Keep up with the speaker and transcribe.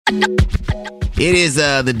It is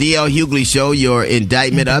the D.L. Hughley Show, your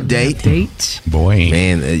indictment update. Boy.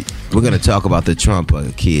 Man, we're going to talk about the Trump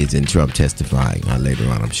kids and Trump testifying later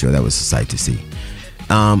on. I'm sure that was a sight to see.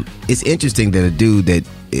 It's interesting that a dude that...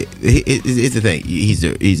 It's the thing.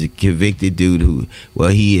 He's a convicted dude who... Well,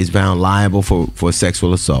 he is found liable for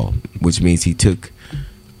sexual assault, which means he took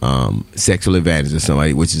sexual advantage of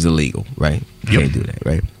somebody, which is illegal, right? You can't do that,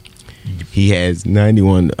 right? He has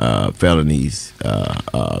 91 felonies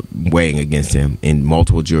weighing against him in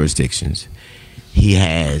multiple jurisdictions. He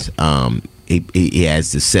has he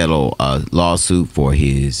has to settle a lawsuit for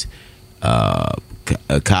his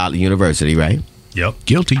college university, right? Yep.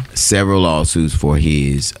 Guilty. Several lawsuits for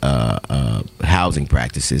his housing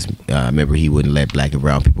practices. Remember, he wouldn't let black and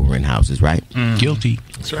brown people rent houses, right? Guilty.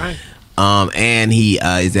 That's right. And he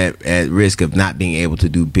is at risk of not being able to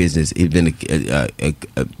do business. He's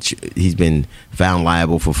been found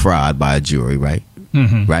liable for fraud by a jury, right?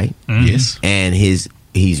 Mm-hmm. Right? Mm-hmm. Yes. And he's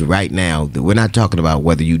right now, we're not talking about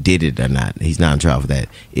whether you did it or not. He's not on trial for that.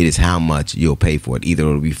 It is how much you'll pay for it. Either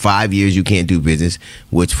it'll be 5 years you can't do business,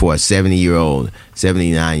 which for a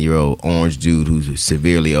 79-year-old orange dude who's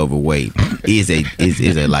severely overweight is a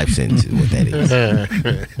life sentence, is what that is.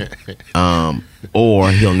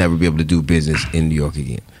 Or he'll never be able to do business in New York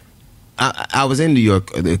again. I was in New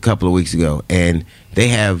York a couple of weeks ago, and they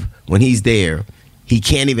have, when he's there, he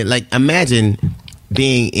can't even, like, imagine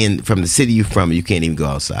being from the city you're from, you can't even go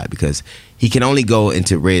outside because he can only go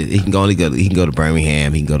into he can go to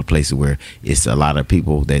Birmingham, he can go to places where it's a lot of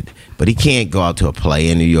people but he can't go out to a play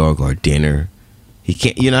in New York or dinner. He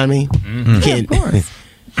can't, you know what I mean? Mm-hmm. He can't. Yeah, of course.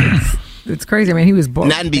 It's crazy. I mean, he was born.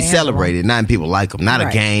 Not to be celebrated, not people like him, not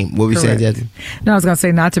a game. What were you saying, Jesse? No, I was going to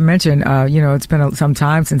say, not to mention, it's been some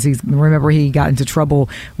time since he got into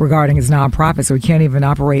trouble regarding his nonprofit, so he can't even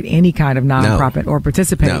operate any kind of nonprofit or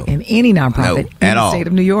participate in any nonprofit in the state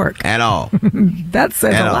of New York. At all. That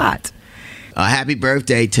says a lot. Happy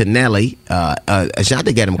birthday to Nelly.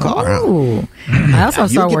 Ashante got him a car. Oh, I also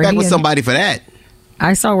saw you where get back with somebody for that.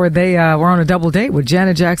 I saw where they were on a double date with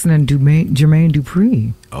Janet Jackson and Jermaine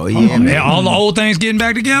Dupri. Oh, yeah, man. All the old things getting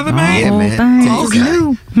back together, man. Yeah, man.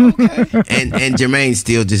 Okay. And Jermaine's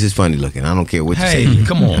still just as funny looking. I don't care what you say.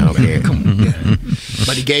 Come on. I don't care. Come on.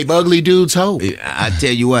 But he gave ugly dudes hope. I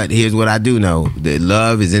tell you what, here's what I do know. The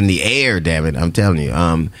love is in the air, damn it. I'm telling you.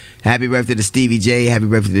 Happy birthday to Stevie J. Happy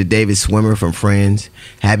birthday to David Swimmer from Friends.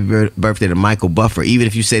 Happy birthday to Michael Buffer. Even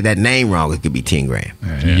if you say that name wrong, it could be 10 grand.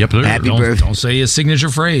 Yep. Don't say his signature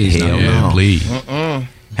phrase. Hell no. Please.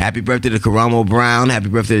 Happy birthday to Karamo Brown. Happy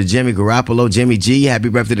birthday to Jimmy Garoppolo, Jimmy G. Happy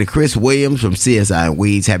birthday to Chris Williams from CSI and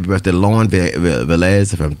Weeds. Happy birthday to Lauren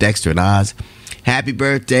Velez from Dexter and Oz. Happy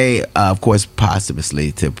birthday, of course,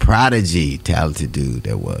 posthumously to Prodigy, talented dude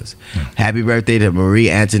that was. Happy birthday to Marie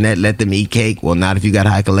Antoinette. Let them eat cake. Well, not if you got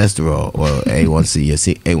high cholesterol or A1C. Your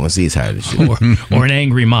A1C is higher than shit. Or an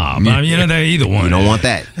angry mob. I mean, either one. You don't want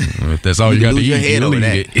that. If that's all you got to eat, your head over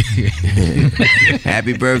that. It.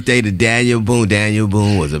 Happy birthday to Daniel Boone. Daniel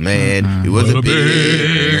Boone was a man. He was a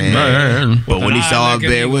big man. But when he saw a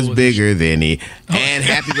bear was bigger than he. And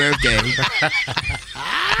happy birthday.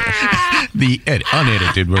 The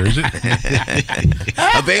unedited version.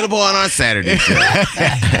 Available on our Saturday show.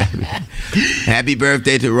 Happy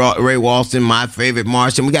birthday to Ray Walston, my favorite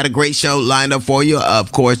Martian. We got a great show lined up for you.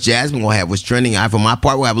 Of course, Jasmine will have what's trending. For my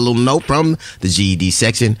part, we'll have a little note from the GED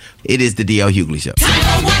section. It is the D.L. Hughley Show. Time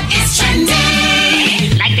for what is trending.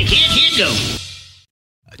 Like the kid, here go.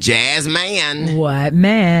 Jasmine. What,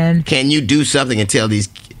 man? Can you do something and tell these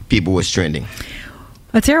people what's trending?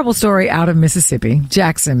 A terrible story out of Mississippi,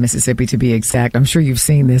 Jackson, Mississippi, to be exact. I'm sure you've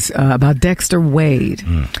seen this about Dexter Wade.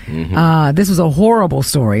 Mm-hmm. This was a horrible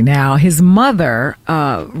story. Now, his mother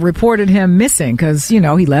reported him missing because, he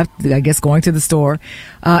left, I guess, going to the store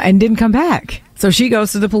and didn't come back. So she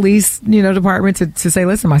goes to the police, department to say,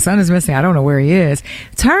 listen, my son is missing. I don't know where he is.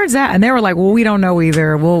 Turns out, and they were like, well, we don't know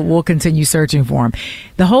either. We'll continue searching for him.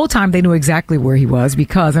 The whole time they knew exactly where he was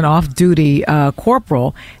because an off-duty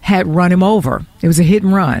corporal had run him over. It was a hit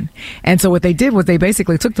and run. And so what they did was they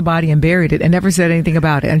basically took the body and buried it and never said anything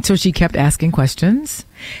about it until she kept asking questions.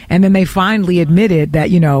 And then they finally admitted that,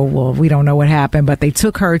 well, we don't know what happened, but they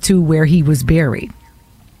took her to where he was buried.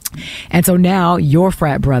 And so now your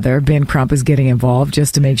frat brother, Ben Crump, is getting involved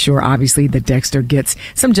just to make sure, obviously, that Dexter gets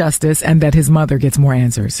some justice and that his mother gets more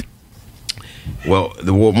answers. Well,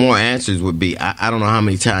 the more answers would be, I don't know how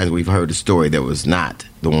many times we've heard a story that was not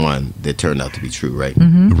the one that turned out to be true, right?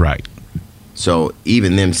 Mm-hmm. Right. So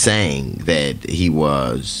even them saying that he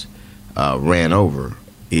was ran over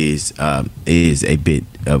is a bit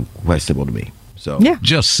questionable to me. So Yeah.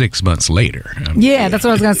 Just 6 months later. Yeah, that's what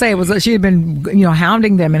I was going to say. It was she had been,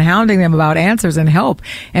 hounding them about answers and help,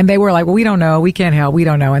 and they were like, "Well, we don't know, we can't help, we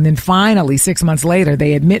don't know." And then finally, 6 months later,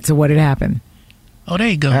 they admit to what had happened. Oh, there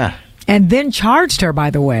you go. And then charged her, by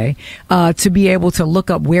the way, to be able to look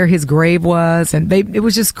up where his grave was, and it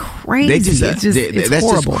was just crazy. It's that's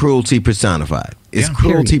horrible. just cruelty personified. It's Yeah.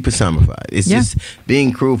 cruelty personified. It's Yeah. just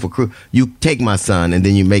being cruel for cruel. You take my son, and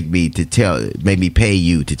then you make me pay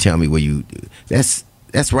you to tell me where you. That's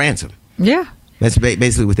ransom. Yeah. That's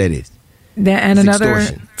basically what that is. And It's another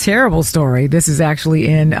extortion. terrible story. This is actually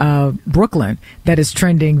in Brooklyn that is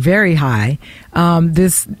trending very high.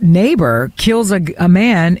 This neighbor kills a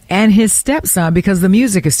man and his stepson because the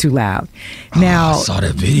music is too loud. Now, I saw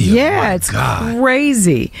that video. Yeah, My it's God.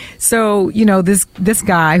 crazy. So, this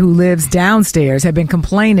guy who lives downstairs had been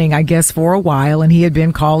complaining, I guess, for a while, and he had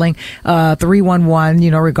been calling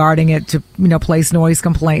 311, regarding it to, place noise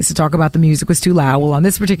complaints to talk about the music was too loud. Well, on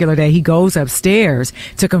this particular day, he goes upstairs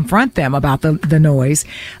to confront them about the noise,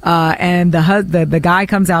 and the guy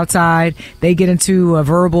comes outside. They get into a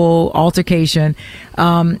verbal altercation,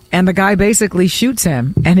 and the guy basically shoots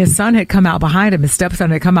him. And his son had come out behind him. His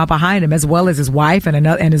stepson had come out behind him, as well as his wife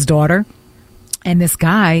and his daughter. And this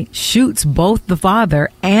guy shoots both the father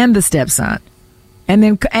and the stepson, and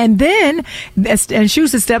then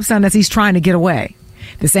shoots the stepson as he's trying to get away.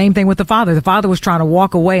 The same thing with the father. The father was trying to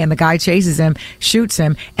walk away, and the guy chases him, shoots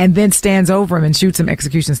him, and then stands over him and shoots him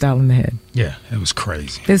execution style in the head. Yeah, it was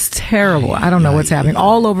crazy. It's terrible. I don't know what's happening.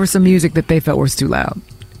 All over some music that they felt was too loud.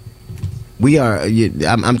 We are.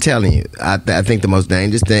 I'm telling you. I think the most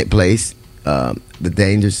dangerous place.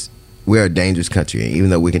 We're a dangerous country.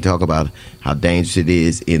 Even though we can talk about how dangerous it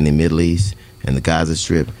is in the Middle East and the Gaza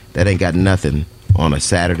Strip, that ain't got nothing on a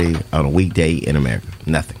Saturday, on a weekday in America.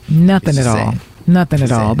 Nothing. Nothing It's at the all. same. Nothing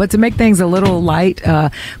at all. But to make things a little light,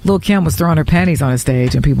 Lil' Kim was throwing her panties on the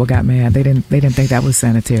stage, and people got mad. They didn't think that was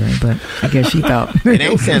sanitary, but I guess she thought It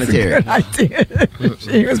ain't sanitary. I did.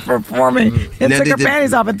 She was performing and Now, took her did the-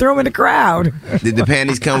 panties off and threw them in the crowd. Did the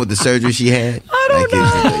panties come with the surgery she had? I don't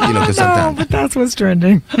know. Because No, sometimes. but that's what's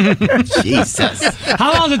trending. Jesus.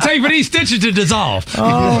 How long does it take for these stitches to dissolve?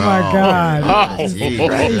 Oh my God! It's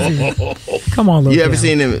crazy. Come on, Lil' You ever Kim.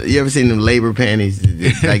 seen them? You ever seen them labor panties?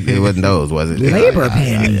 Like it wasn't those, was it? Labor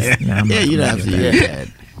panties? No, I'm Yeah, not- you know.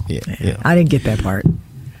 Yeah. I didn't get that part.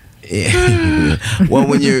 Yeah. Well,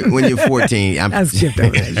 when you're 14, I'm That's skipped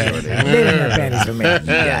over that. They didn't have panties for me.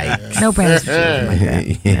 No panties for children like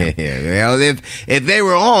that. Yeah. Well, if they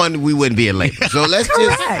were on, we wouldn't be in labor. So let's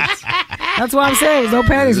just Correct. That's why I'm saying there's no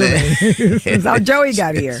panties for me. That's how Joey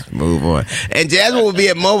got here. move on. And Jasmine will be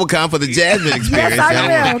at MobileCon for the Jasmine experience. Yes,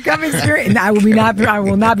 I will. Come experience. I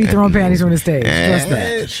will not be throwing panties on the stage. Trust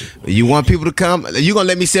that. You want people to come? You gonna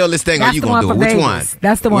let me sell this thing, or That's you the gonna one do for it? Which Vegas. one?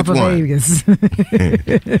 That's the one Which for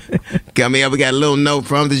Vegas. Coming up, we got a little note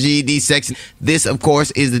from the GED section. This, of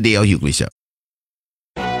course, is the D.L. Hughley Show.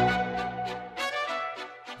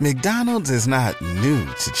 McDonald's is not new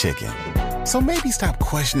to chicken. So maybe stop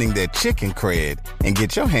questioning their chicken cred and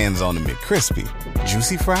get your hands on the McCrispy.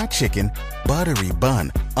 Juicy fried chicken, buttery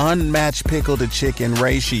bun, unmatched pickle to chicken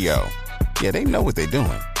ratio. Yeah, they know what they're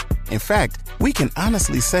doing. In fact, we can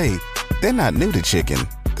honestly say they're not new to chicken.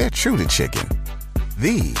 They're true to chicken.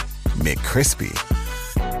 The McCrispy.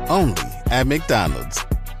 Only at McDonald's.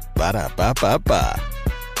 Ba-da-ba-ba-ba.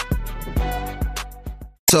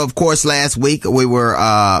 So, of course, last week we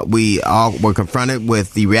all were confronted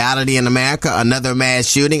with the reality in America, another mass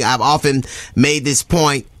shooting. I've often made this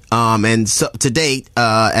point, and so, to date,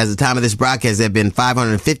 as the time of this broadcast, there have been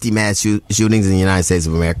 550 mass shootings in the United States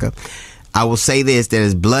of America. I will say this, that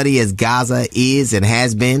as bloody as Gaza is and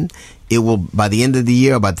has been, it will, by the end of the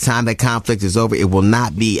year, or by the time that conflict is over, it will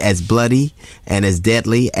not be as bloody and as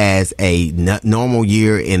deadly as a normal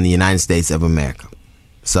year in the United States of America.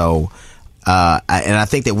 So, and I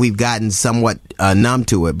think that we've gotten somewhat numb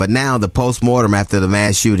to it. But now the post-mortem after the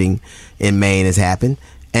mass shooting in Maine has happened,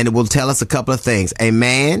 and it will tell us a couple of things. A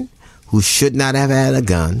man who should not have had a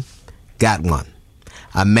gun got one.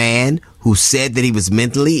 A man who said that he was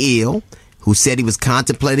mentally ill, who said he was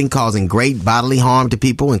contemplating causing great bodily harm to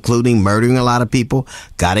people, including murdering a lot of people,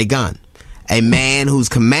 got a gun. A man whose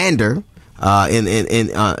commander in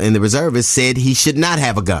the reservists said he should not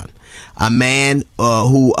have a gun. A man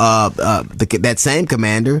who that same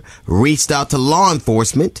commander reached out to law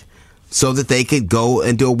enforcement so that they could go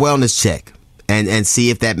and do a wellness check and see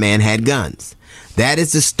if that man had guns. That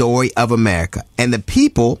is the story of America. And the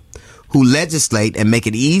people who legislate and make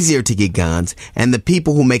it easier to get guns, and the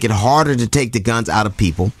people who make it harder to take the guns out of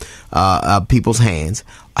people's hands,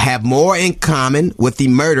 have more in common with the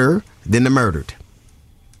murderer than the murdered.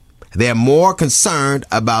 They're more concerned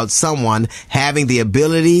about someone having the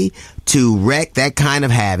ability to wreak that kind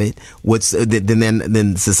of habit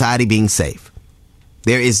than society being safe.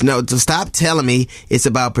 There is no, to stop telling me it's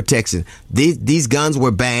about protection. These guns were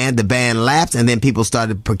banned, the ban lapsed, and then people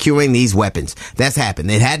started procuring these weapons. That's happened.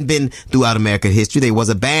 It hadn't been throughout American history. There was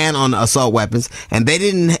a ban on assault weapons, and they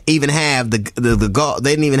didn't even have they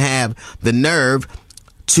didn't even have the nerve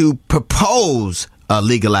to propose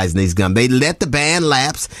legalizing these guns. They let the ban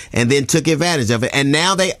lapse and then took advantage of it, and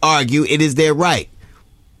now they argue it is their right.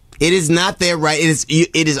 It is not their right.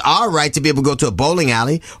 It is our right to be able to go to a bowling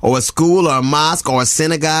alley or a school or a mosque or a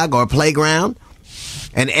synagogue or a playground.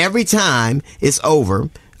 And every time it's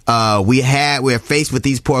over, we're faced with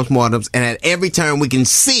these postmortems, and at every turn we can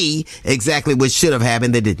see exactly what should have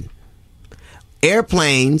happened that didn't.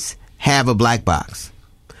 Airplanes have a black box.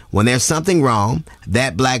 When there's something wrong,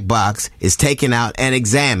 that black box is taken out and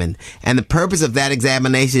examined. And the purpose of that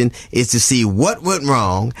examination is to see what went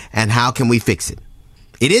wrong and how can we fix it.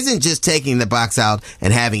 It isn't just taking the box out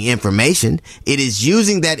and having information. It is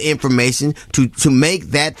using that information to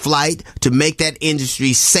make that flight, to make that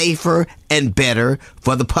industry safer and better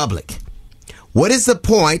for the public. What is the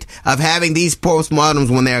point of having these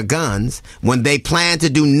postmortems when they're guns, when they plan to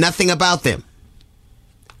do nothing about them?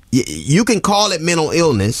 You can call it mental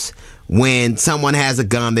illness when someone has a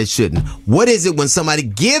gun that shouldn't. What is it when somebody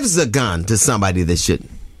gives a gun to somebody that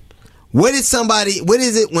shouldn't? What is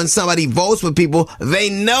it when somebody votes for people they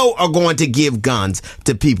know are going to give guns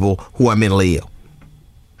to people who are mentally ill?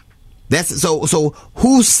 So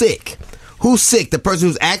who's sick? Who's sick? The person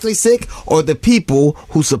who's actually sick, or the people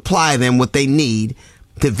who supply them what they need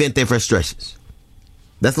to vent their frustrations?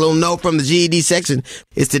 That's a little note from the GED section.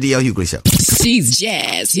 It's the D.L. Hughley Show. She's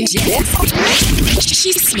jazz. She's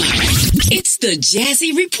smart. It's the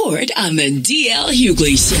Jazzy Report on the D.L.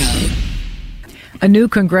 Hughley Show. A new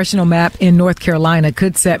congressional map in North Carolina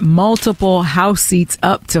could set multiple House seats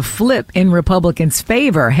up to flip in Republicans'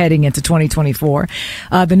 favor heading into 2024.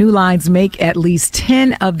 The new lines make at least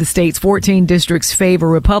 10 of the state's 14 districts favor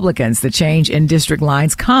Republicans. The change in district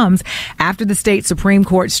lines comes after the state Supreme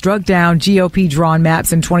Court struck down GOP-drawn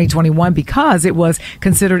maps in 2021 because it was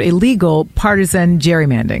considered illegal partisan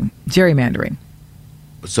gerrymandering.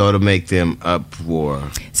 So to make them up for...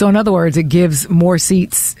 So in other words, it gives more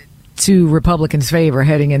seats to Republicans' favor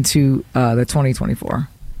heading into the 2024.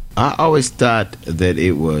 I always thought that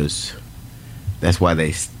that's why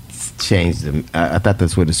they changed them. I thought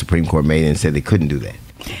that's what the Supreme Court made and said they couldn't do that.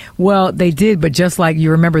 Well, they did, but just like you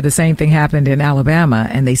remember, the same thing happened in Alabama,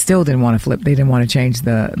 and they still didn't want to flip. They didn't want to change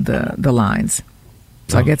the lines.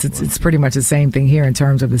 So I guess it's pretty much the same thing here in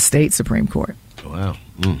terms of the state Supreme Court. Wow.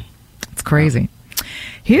 It's crazy. Wow.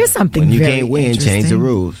 Here's something when you very can't win, change the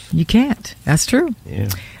rules. You can't. That's true. Yeah.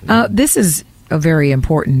 This is a very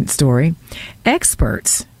important story.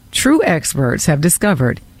 True experts have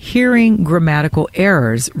discovered hearing grammatical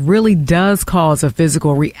errors really does cause a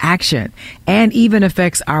physical reaction and even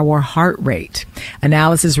affects our heart rate.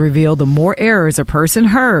 Analysis revealed the more errors a person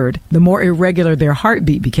heard, the more irregular their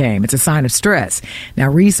heartbeat became. It's a sign of stress. Now,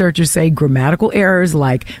 researchers say grammatical errors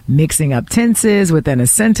like mixing up tenses within a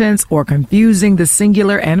sentence or confusing the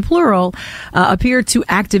singular and plural appear to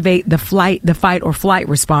activate the fight or flight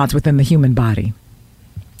response within the human body.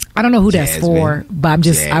 I don't know who that's for, but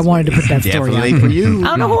I wanted to put that story out. For you. I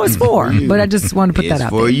don't know who it's for, but I just wanted to put that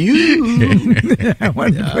out there. It's for you. I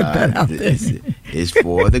wanted to put that out there. It's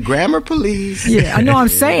for the grammar police. Yeah, I know I'm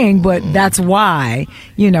saying, but that's why,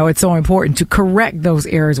 it's so important to correct those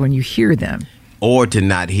errors when you hear them. Or to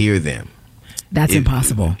not hear them. That's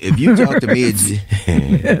impossible. If you talk to me, it's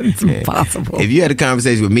impossible. If you had a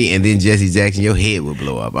conversation with me and then Jesse Jackson, your head would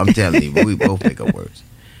blow up. I'm telling you, but we both make up words.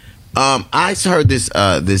 I heard this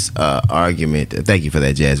argument. Thank you for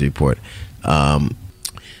that jazz report.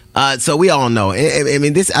 So we all know. I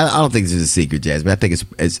mean, this. I don't think this is a secret, Jazz, but I think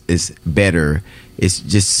it's better. It's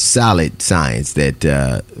just solid science that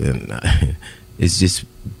it's just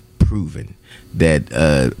proven that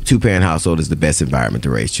two-parent household is the best environment to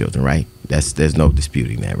raise children. Right? There's no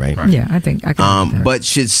disputing that, right? Yeah, I think I can. But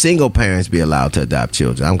should single parents be allowed to adopt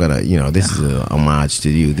children? I'm gonna, this is a homage to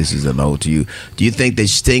you. This is an ode to you. Do you think that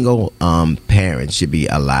single parents should be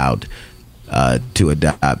allowed to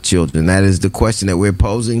adopt children? That is the question that we're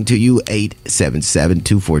posing to you.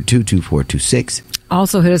 877-242-2426.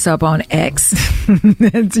 Also hit us up on X.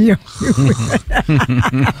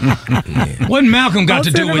 What Malcolm got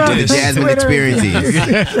to do with this? Jasmine Experiences.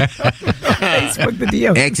 Facebook, the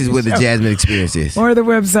D.O. X is where the Jasmine Experience is. Or the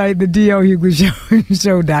website, the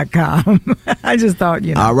DLHughleyShow.com. I just thought,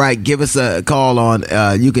 All right, give us a call on,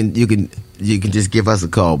 you can just give us a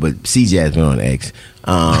call, but see Jasmine on X.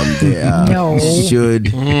 No. Should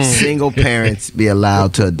single parents be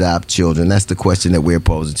allowed to adopt children? That's the question that we're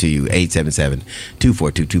posing to you.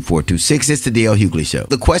 877-242-2426. It's the D.L. Hughley Show.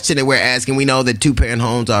 The question that we're asking, we know that two-parent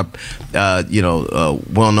homes are,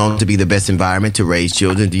 well known to be the best environment to raise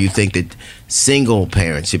children. Do you think that single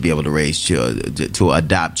parents should be able to raise children, to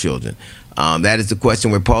adopt children? That is the question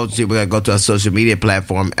we're posing to you. We're going to go to our social media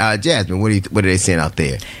platform. Jasmine, what are they saying out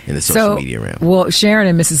there in the social media realm? Well, Sharon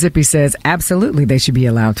in Mississippi says absolutely they should be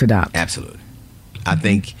allowed to adopt. Absolutely. I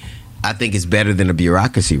think it's better than a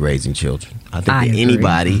bureaucracy raising children. I think that agree.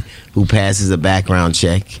 anybody who passes a background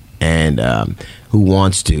check and who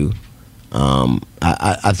wants to,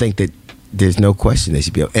 I think that there's no question they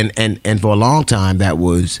should be able. And for a long time that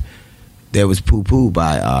was poo-poo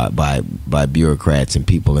by bureaucrats and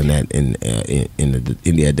people in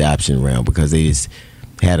the adoption realm, because they just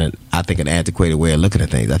had an antiquated way of looking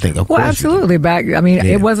at things. I think, of course, absolutely.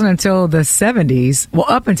 It wasn't until the 70s. Well,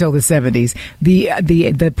 up until the 70s,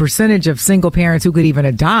 the percentage of single parents who could even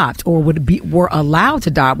adopt or were allowed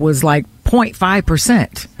to adopt was like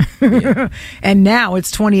 0.5%. Yeah. And now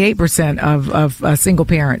it's 28% of single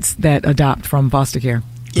parents that adopt from foster care.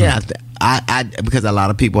 Yeah, I because a lot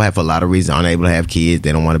of people have, for a lot of reasons, aren't able to have kids.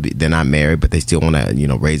 They don't want to be. They're not married, but they still want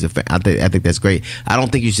to, raise a family. I think that's great. I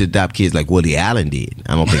don't think you should adopt kids like Woody Allen did.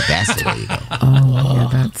 I don't think that's the way you go.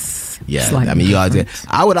 That's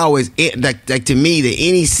I would always like to me that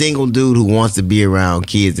any single dude who wants to be around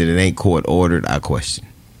kids and it ain't court ordered, I question.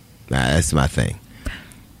 That's my thing.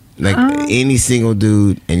 Like any single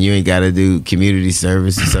dude, and you ain't got to do community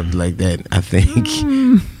service or something like that. I think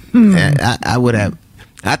I would have.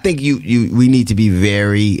 I think we need to be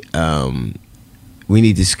very. We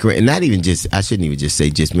need to screen. Not even just. I shouldn't even just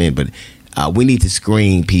say just men, but we need to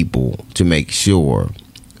screen people to make sure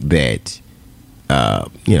that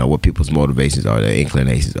what people's motivations are, their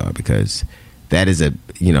inclinations are, because that is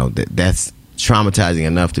that's traumatizing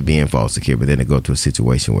enough to be in foster care, but then to go to a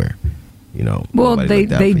situation where well,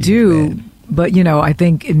 they do. But I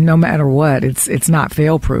think no matter what, it's not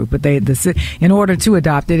fail-proof. But in order to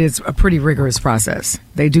adopt it, it's a pretty rigorous process.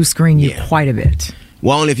 They do screen you quite a bit.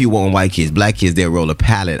 Well, only if you want white kids. Black kids, they'll roll a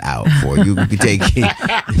pallet out for you. You can take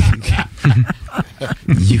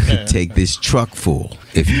you can take this truck full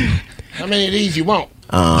if you. How many of these you want?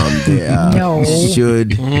 No.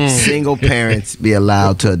 Should single parents be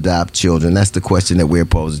allowed to adopt children? That's the question that we're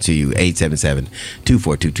posing to you.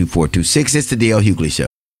 877-242-2426. It's the D.L. Hughley Show.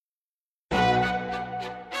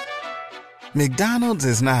 McDonald's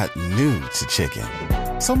is not new to chicken.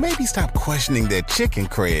 So maybe stop questioning their chicken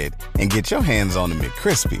cred and get your hands on the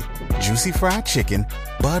McCrispy. Juicy fried chicken,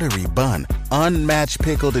 buttery bun, unmatched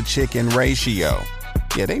pickle to chicken ratio.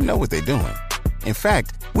 Yeah, they know what they're doing. In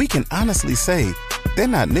fact, we can honestly say they're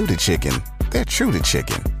not new to chicken. They're true to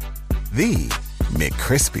chicken. The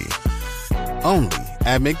McCrispy. Only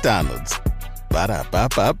at McDonald's.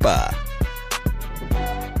 Ba-da-ba-ba-ba.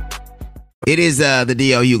 It is the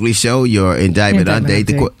D.L. Hughley Show, your indictment update.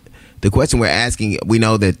 The question we're asking, we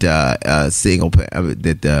know that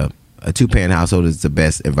a two-parent household is the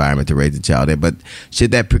best environment to raise a child in, but should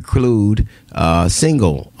that preclude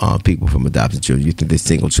single people from adopting children? You think that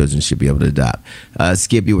single children should be able to adopt?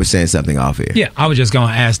 Skip, you were saying something off here. Yeah, I was just going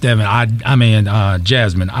to ask Devin.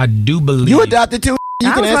 Jasmine, I do believe you adopted too.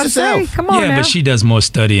 You can ask yourself. Come on, yeah, now. But she does more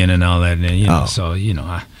studying and all that, and so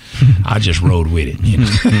I just rode with it,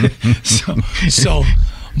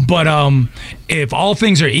 But if all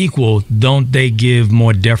things are equal, don't they give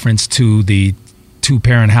more deference to the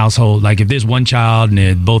two-parent household? Like if there's one child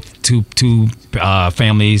and both two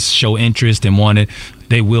families show interest and want it,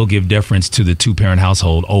 they will give deference to the two-parent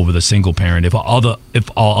household over the single parent if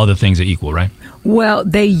all other things are equal, right? Well,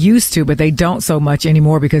 they used to, but they don't so much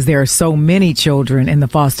anymore because there are so many children in the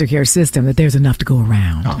foster care system that there's enough to go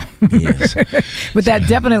around. Oh, yes. But that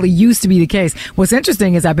definitely used to be the case. What's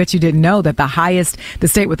interesting is I bet you didn't know that the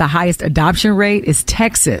state with the highest adoption rate is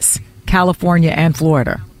Texas, California, and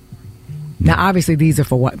Florida. Now, obviously, these are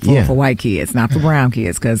for white kids, not for brown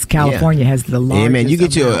kids, because California has the largest. Yeah, man, you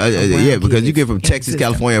get because you get from Texas,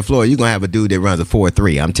 California, and Florida, you're gonna have a dude that runs a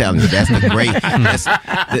 4-3. I'm telling you, that's the great.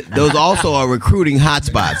 Those also are recruiting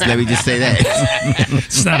hotspots. Let me just say that.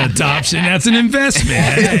 It's not adoption; that's an investment.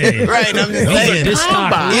 Hey. Right, I'm just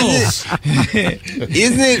saying.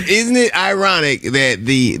 Isn't it ironic that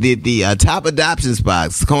the top adoption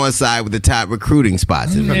spots coincide with the top recruiting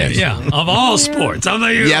spots? Yeah, of all sports.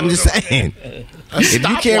 I'm just saying. If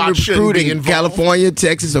you can't recruit in California,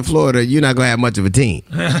 Texas, or Florida, you're not gonna have much of a team.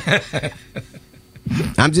 I'm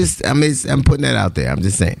putting that out there. I'm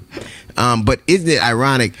just saying. But isn't it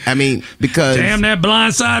ironic? I mean, because Damn that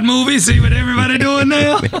Blindside movie. See what everybody doing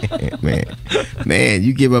now? man,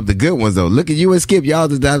 you give up the good ones though. Look at you and Skip.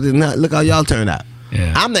 Y'all adopted. Look how y'all turned out.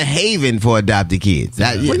 Yeah. I'm the haven for adopted kids.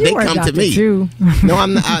 Well, they come to me. Too. No,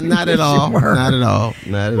 I'm not, not at all. Not at all.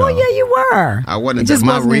 Not at all. Well, yeah, you were. I wasn't. Just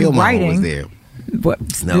my wasn't real in mama writing. was there. What?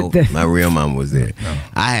 No, my real mom was there. No.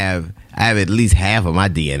 I have at least half of my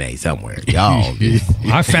DNA somewhere. Y'all.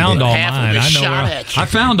 I found all Half of mine. it I know shot where at you. I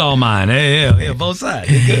found all mine. Yeah, both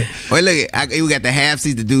sides. You're good. Wait, look, we got the half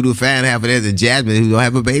seat, the dude who found half of this, and Jasmine who don't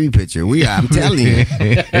have a baby picture. I'm telling you.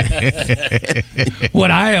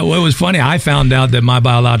 What was funny, I found out that my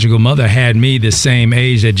biological mother had me the same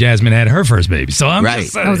age that Jasmine had her first baby. So I'm Right.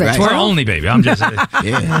 just saying, I was like, we're 12? only baby. I'm just saying.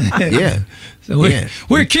 Yeah. So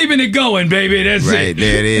we're keeping it going, baby. That's Right, it.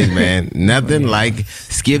 there it is, man. Nothing like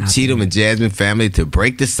Skip Cheatham and Jasmine family to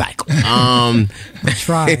break the cycle.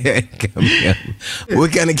 Try. We're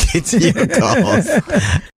gonna get to your calls.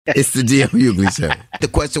 It's the D.L. Hughley Show. The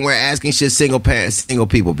question we're asking: should single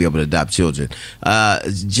people be able to adopt children?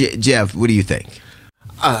 Jeff, what do you think?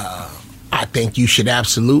 I think you should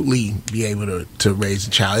absolutely be able to raise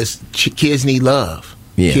a child. Kids need love.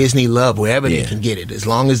 Yeah. Kids need love wherever Yeah. they can get it. As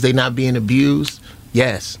long as they're not being abused,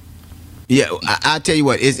 yes. Yeah, I'll tell you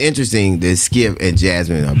what. It's interesting that Skip and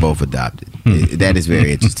Jasmine are both adopted. That is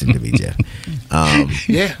very interesting to me, Jeff.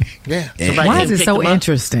 Yeah. Somebody Why can is it pick so them up.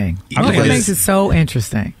 interesting? I think What it's- makes it so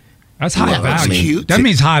interesting? That's high Yeah, that's value. cute. That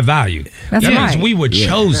means high value. That's that right. means we were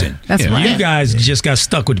chosen. That's right. You guys just got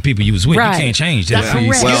stuck with the people you was with. Right. You can't change that. That's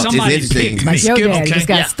correct. Well, it's Somebody interesting. picked Like me. your dad okay? just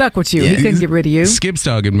got Yeah. stuck with you. Yeah. He couldn't get rid of you. Skip's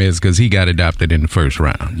talking miss because he got adopted in the first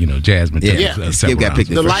round. You know, Jasmine took Yeah. several Skip got rounds. picked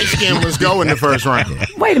in The the light skin ones go in the first round.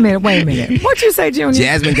 Wait a minute. What you say, Junior?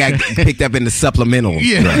 Jasmine got picked up in the supplemental.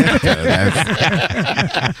 Yeah.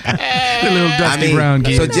 The little dusty brown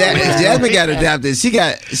kid. So Jasmine got adopted.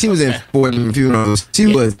 She was in 4 funerals. She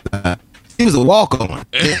was a walk-on.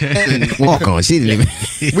 Walk-on. She didn't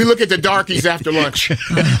even. We look at the darkies after lunch.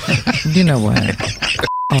 You know what?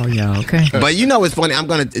 Oh, yeah, okay. But you know what's funny?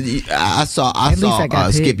 I saw least I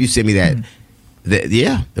got Skip. picked. You sent me that.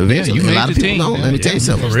 Eventually, you a made lot of the people team, don't. man. Let me tell you Yeah,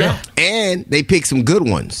 something. for real. And they picked some good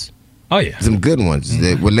ones. Oh yeah. Some good ones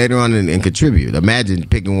that would later on and contribute. Imagine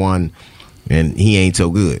picking one and he ain't so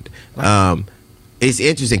good. It's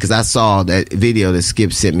interesting because I saw that video that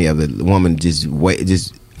Skip sent me of the woman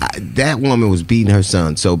that woman was beating her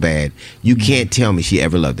son so bad. You can't tell me she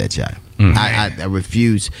ever loved that child. I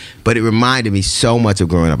refuse. But it reminded me so much of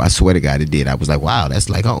growing up. I swear to God, it did. I was like, wow, that's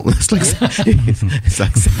like home. It's like it's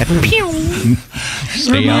like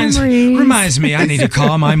Reminds me, I need to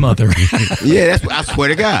call my mother. yeah. I swear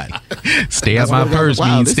to God. Stay out That's my what I was purse like,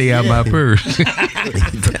 wow, means this- stay out my purse.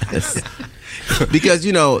 Because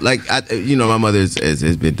my mother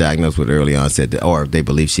has been diagnosed with early onset, or they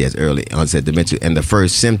believe she has early onset dementia, and the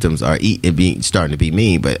first symptoms are starting to be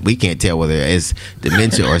mean, but we can't tell whether it's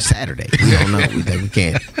dementia or Saturday. We don't know. We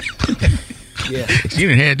can't. Yeah. You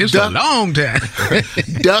done had this for a long time.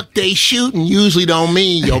 Duck they shooting usually don't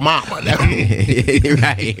mean your mama.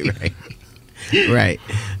 Right.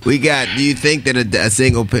 Do you think that a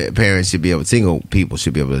single single people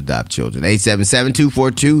should be able to adopt children?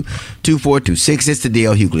 877-242-2426. It's the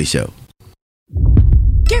D.L. Hughley Show.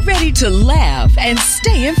 Get ready to laugh and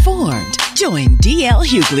stay informed. Join DL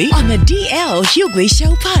Hughley on the DL Hughley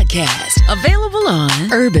Show podcast. Available on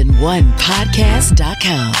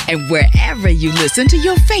urbanonepodcast.com and wherever you listen to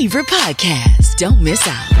your favorite podcasts. Don't miss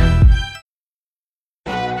out.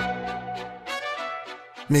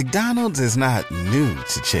 McDonald's is not new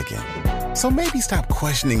to chicken. So maybe stop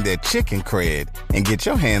questioning their chicken cred and get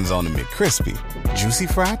your hands on the McCrispy. Juicy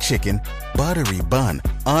fried chicken, buttery bun,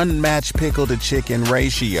 unmatched pickle to chicken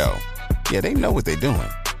ratio. Yeah, they know what they're doing.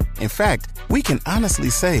 In fact, we can honestly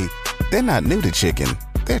say they're not new to chicken.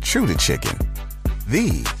 They're true to chicken.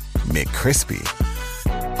 The McCrispy.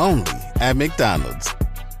 Only at McDonald's.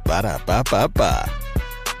 Ba-da-ba-ba-ba.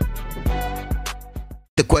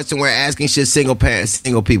 The question we're asking: should single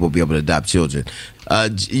people be able to adopt children?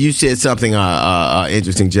 You said something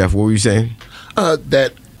interesting, Jeff. What were you saying?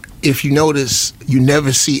 That if you notice, you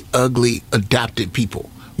never see ugly adopted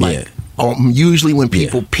people. Usually when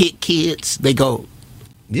people pick kids, they go,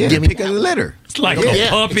 give me pick of the litter. It's like a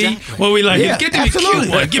puppy. Exactly. Well, we like, Yeah, get me the absolutely.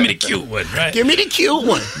 cute one. Give me the cute one, right? give me the cute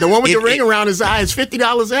one. The one with the ring around his eye is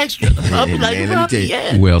 $50 extra. I'll be like, Man, let me tell you.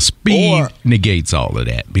 yeah. Well, speed Or- negates all of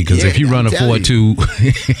that because Yeah, if you run a I'm telling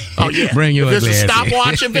 4.2, Oh, yeah. bring your If there's ugly a ass in.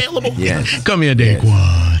 stopwatch available. Yes. Come here,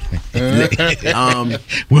 Daquan. Welcome.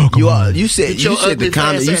 You said Get your ugly the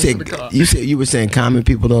common. ass You ass in the car. said you were saying common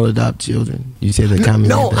people don't adopt children. You said the common.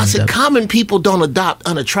 No, man I don't said adopt- common people don't adopt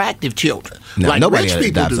unattractive children. No, like nobody rich people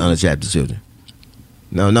adopts do. unattractive children.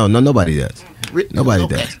 No, nobody does. Nobody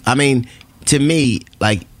Okay. does. I mean, to me,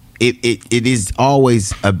 like it is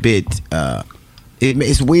always a bit.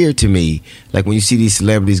 It's weird to me, like when you see these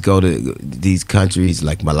celebrities go to these countries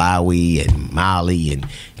like Malawi and Mali and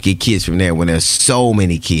get kids from there when there's so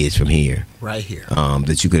many kids from here. Right here.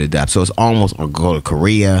 That you could adopt. So it's almost, or go to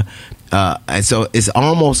Korea, and so it's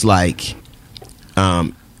almost like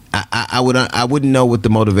I wouldn't know what the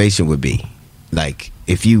motivation would be, like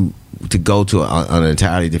if you to go to an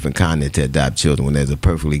entirely different continent to adopt children when there's a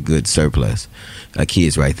perfectly good surplus of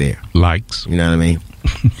kids right there. Likes. You know what I mean?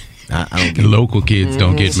 I don't get Local kids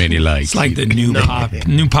don't get many likes. It's like the new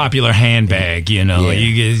popular handbag, you know. Yeah.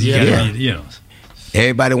 You gotta, you know.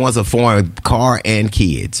 Everybody wants a foreign car and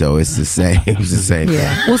kid, so it's the same. It's the same.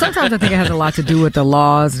 Yeah. Well, sometimes I think it has a lot to do with the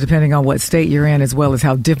laws, depending on what state you're in, as well as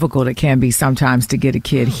how difficult it can be sometimes to get a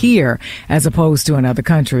kid here, as opposed to in other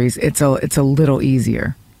countries. It's a little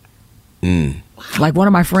easier. Like one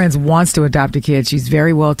of my friends wants to adopt a kid. She's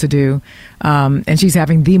very well to do, and she's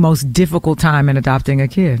having the most difficult time in adopting a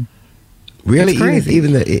kid. Really, It's crazy.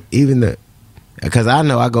 even the, because I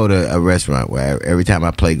know I go to a restaurant where every time I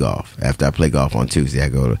play golf, after I play golf on Tuesday, I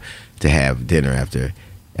go to have dinner after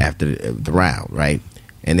the round, right?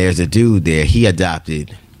 And there's a dude there. He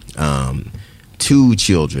adopted 2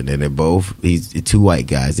 children, and he's 2 white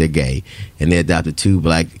guys. They're gay, and they adopted 2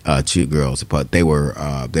 black 2 girls, but they were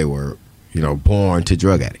born to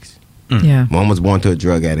drug addicts. Yeah. One was born to a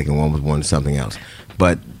drug addict, and one was born to something else.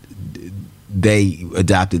 But they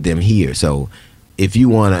adopted them here. So if you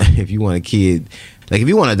want a kid, like if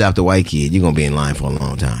you want to adopt a white kid, you're gonna be in line for a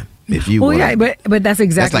long time. If you but that's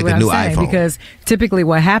exactly like what the I'm new saying, iPhone. because typically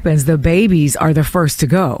what happens, the babies are the first to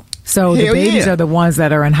go. So the Hell babies yeah. are the ones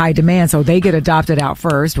that are in high demand, so they get adopted out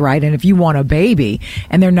first, right? And if you want a baby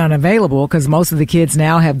and they're not available, because most of the kids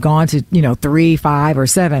now have gone to 3, 5, or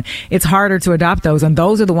 7, it's harder to adopt those, and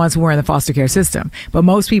those are the ones who are in the foster care system. But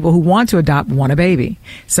most people who want to adopt want a baby.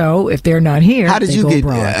 So if they're not here, How did they you go get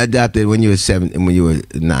abroad. adopted when you were 7? And when you were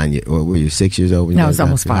 9, or were you 6 years old? When you No, got it's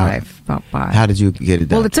almost adopted? 5. About 5. How did you get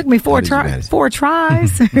adopted? Well, it took me How 4 did you manage? 4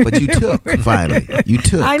 tries. But you took finally. You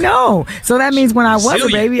took. I know. So that means when I was a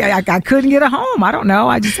Resilient. baby, I couldn't get a home. I don't know.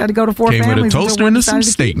 I just had to go to 4 Came with a families. until toaster one and some decided to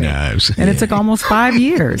keep steak me. knives. And it took almost 5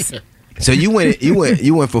 years. So you went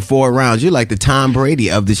for 4 rounds. You're like the Tom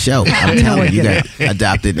Brady of the show. I'm You know telling what, you, you get got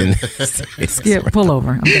adopted. And Skip, pull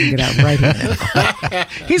over. I'm going to get out right here.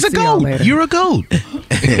 He's a See y'all goat. later. You're a goat.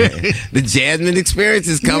 the Jasmine experience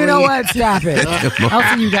is coming. You know what? Stop it.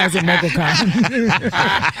 I'll see you guys at MegaCon.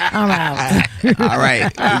 I'm out. All right,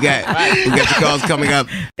 we got your calls coming up.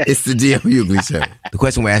 It's the D.L. Hughley Show. The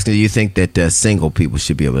question we're asking: do you think that single people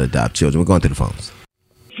should be able to adopt children? We're going to the phones.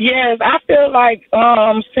 Yes, I feel like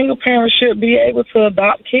single parents should be able to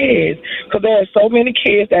adopt kids because there are so many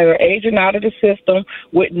kids that are aging out of the system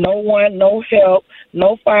with no one, no help,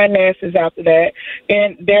 no finances after that,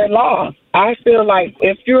 and they're lost. I feel like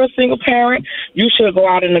if you're a single parent, you should go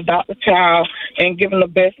out and adopt a child and give them the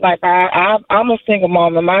best life. I'm a single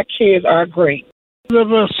mom, and my kids are great. If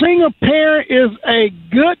a single parent is a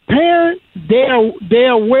good parent,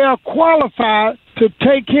 they're well qualified to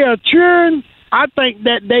take care of children. I think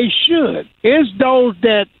that they should. It's those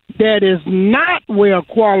that is not well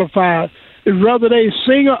qualified, whether they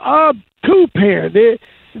single or two-parent.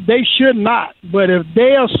 They should not. But if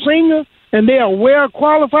they are single and they are well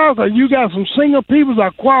qualified, or you got some single people that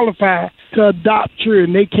are qualified to adopt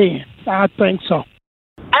children, they can. I think so.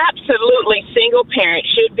 Absolutely, single parents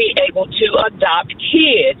should be able to adopt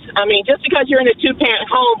kids. I mean, just because you're in a two-parent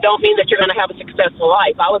home don't mean that you're going to have a successful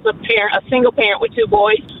life. I was a single parent with 2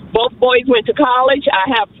 boys. Both boys went to college.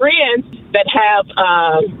 I have friends that have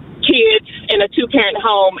kids in a two-parent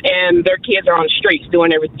home, and their kids are on the streets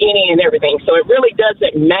doing any and everything. So it really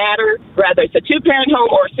doesn't matter whether it's a two-parent home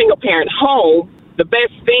or a single-parent home. The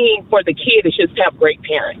best thing for the kid is just to have great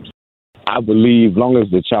parents. I believe as long as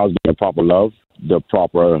the child's getting the proper love, the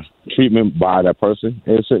proper treatment by that person,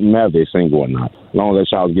 it shouldn't matter if they're single or not. As long as that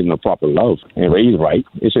child's getting the proper love and raised right,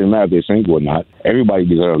 it shouldn't matter if they're single or not. Everybody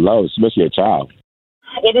deserves love, especially a child.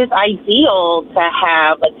 It is ideal to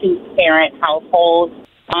have a two-parent household,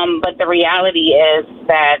 but the reality is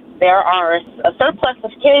that there are a surplus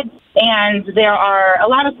of kids and there are a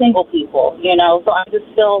lot of single people, So I just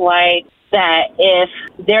feel like that if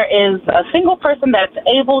there is a single person that's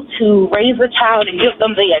able to raise a child and give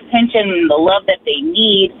them the attention and the love that they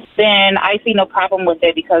need, then I see no problem with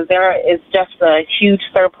it, because there is just a huge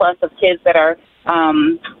surplus of kids that are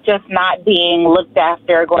just not being looked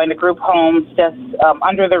after, going to group homes, just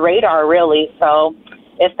under the radar, really. So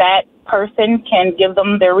if that person can give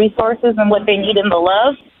them their resources and what they need in the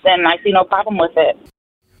love, then I see no problem with it.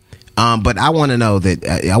 But I want to know that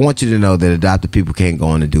I want you to know that adopted people can't go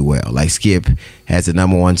on and do well. Like Skip has the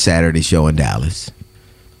 #1 Saturday show in Dallas.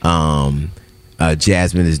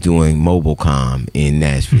 Jasmine is doing MobileCon in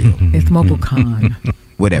Nashville. It's MobileCon.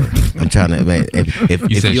 Whatever. I'm trying to. Man, if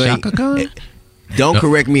You said you ShakaCon? Don't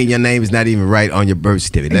correct me, and your name is not even right on your birth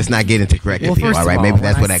certificate. Let's not get into correcting Well, people. first All right, of all, maybe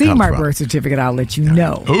that's where when I that comes see my from. birth certificate, I'll let you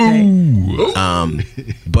know. Okay?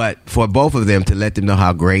 But for both of them, to let them know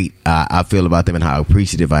how great I feel about them and how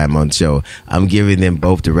appreciative I am on the show, I'm giving them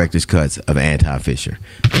both director's cuts of Anton Fisher.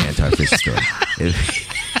 Anton Fisher story.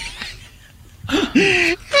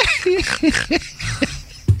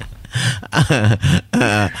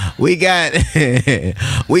 We got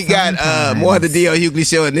more of the D.L. Hughley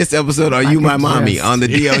Show in this episode. Are You My Mommy on the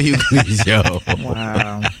D.L. Hughley Show.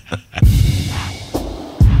 Wow.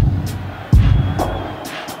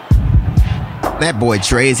 That boy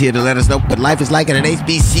Trey is here to let us know what life is like at an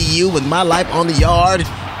HBCU with My Life on the Yard.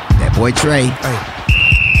 That boy Trey.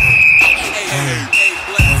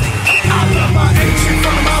 I love my H in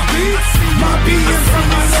front of my B, my B in front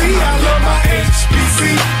of my C. I love my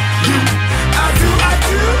HBCU. I do.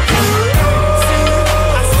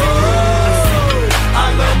 I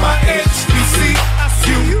love my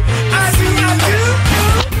HBCU. I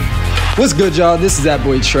do. What's good, y'all? This is that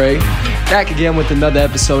boy Trey, back again with another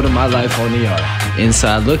episode of My Life on the Yard.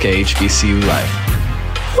 Inside look at HBCU life.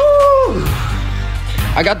 Woo!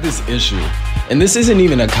 I got this issue, and this isn't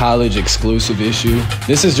even a college exclusive issue.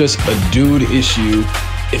 This is just a dude issue.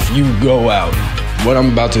 If you go out, what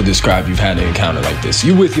I'm about to describe, you've had an encounter like this.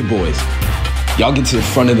 You with your boys. Y'all get to the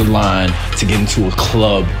front of the line to get into a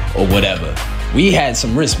club or whatever. We had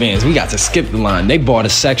some wristbands. We got to skip the line. They bought a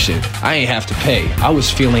section. I ain't have to pay. I was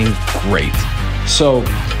feeling great. So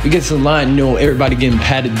we get to the line, you know, everybody getting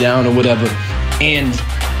patted down or whatever. And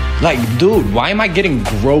like, dude, why am I getting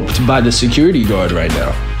groped by the security guard right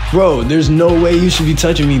now? Bro, there's no way you should be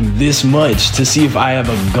touching me this much to see if I have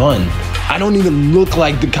a gun. I don't even look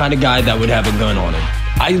like the kind of guy that would have a gun on him.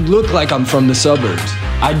 I look like I'm from the suburbs.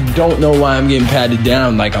 I don't know why I'm getting patted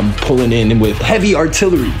down like I'm pulling in with heavy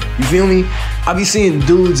artillery. You feel me? I be seeing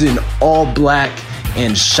dudes in all black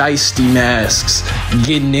and shiesty masks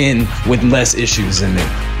getting in with less issues than me.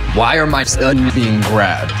 Why are my sons being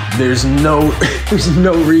grabbed? There's no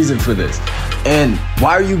reason for this. And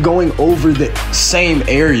why are you going over the same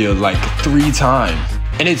area like 3 times?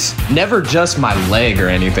 And it's never just my leg or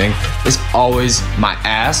anything. It's always my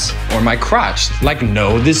ass or my crotch. Like,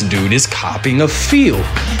 no, this dude is copping a feel.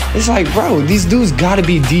 It's like, bro, these dudes gotta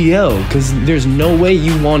be DL, because there's no way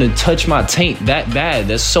you want to touch my taint that bad.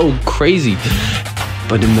 That's so crazy.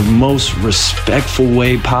 But in the most respectful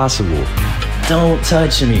way possible. Don't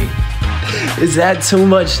touch me. Is that too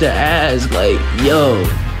much to ask? Like, yo,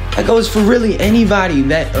 that goes for really anybody,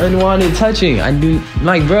 that unwanted touching. I do,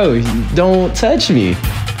 like, bro, don't touch me.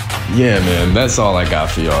 Yeah, man, that's all I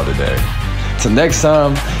got for y'all today. Till next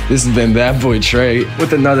time, this has been That Boy Trey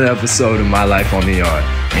with another episode of My Life on the Yard.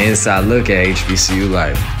 Inside look at HBCU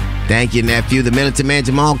life. Thank you, nephew. The militant man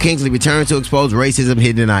Jamal Kingsley returns to expose racism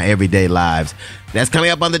hidden in our everyday lives. That's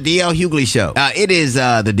coming up on the D.L. Hughley Show. It is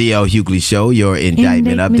the D.L. Hughley Show, your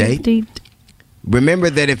indictment update. Remember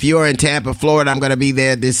that if you're in Tampa, Florida, I'm going to be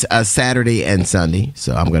there this Saturday and Sunday.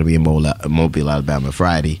 So I'm going to be in Mobile, Alabama,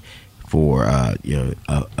 Friday for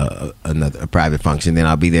another private function. Then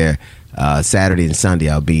I'll be there Saturday and Sunday.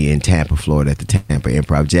 I'll be in Tampa, Florida at the Tampa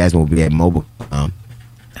Improv. Jasmine will be at Mobile.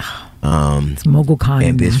 It's MobileCon.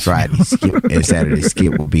 And this Friday, Skip, and Saturday,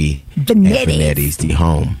 Skip will be at Finetti's, the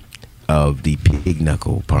home of the Pig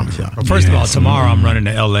Knuckle Parmesan. Well, first of all, tomorrow I'm running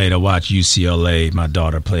to L.A. to watch UCLA. My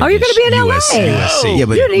daughter play. Oh, you're going to be in L.A.? USC. Yeah,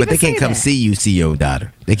 but they can't come see you see your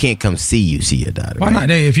daughter. They can't come see you see your daughter. Why right? not?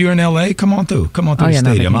 Hey, if you're in L.A., come on through. Come on through the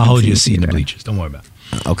stadium. I'll hold you a seat in the bleachers. Don't worry about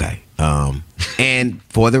it. Okay. And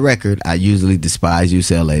for the record, I usually despise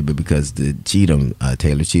UCLA, but because the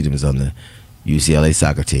Taylor Cheatham is on the UCLA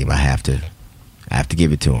soccer team, I have to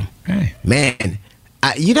give it to him. Hey. Man,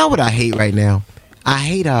 you know what I hate right now? I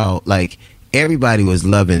hate how, like, everybody was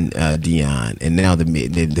loving Deion, and now the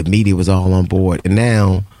media was all on board. And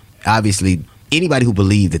now, obviously, anybody who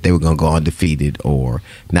believed that they were going to go undefeated or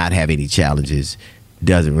not have any challenges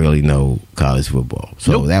doesn't really know college football.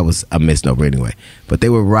 So that was a misnomer anyway. But they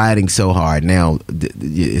were riding so hard. Now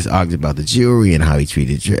it's argued about the jury and how he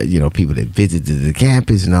treated people that visited the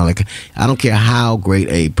campus and all that. I don't care how great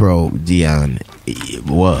a pro Deion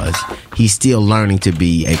was. He's still learning to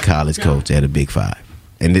be a college coach at a Big Five,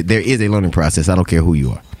 and there is a learning process. I don't care who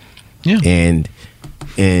you are. Yeah, and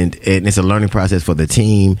it's a learning process for the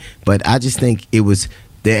team. But I just think it was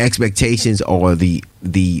their expectations or the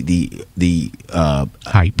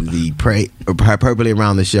hype, the hyperbole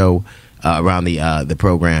around the show, around the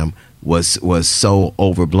program was so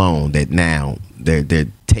overblown that now they're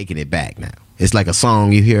taking it back. Now it's like a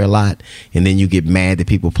song you hear a lot, and then you get mad that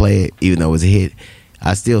people play it, even though it was a hit.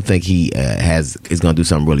 I still think he is going to do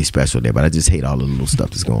something really special there, but I just hate all the little stuff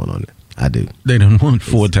that's going on there. I do. They done won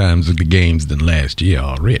 4 times the games than last year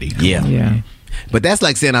already. Yeah. But that's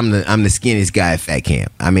like saying I'm the skinniest guy at fat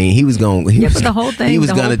camp. I mean, he was going. But the whole thing, he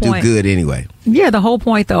was going to do good anyway. Yeah, the whole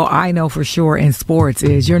point, though, I know for sure in sports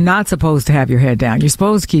is you're not supposed to have your head down. You're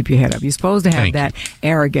supposed to keep your head up. You're supposed to have that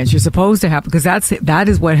arrogance. You're supposed to have, because that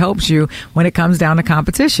is what helps you when it comes down to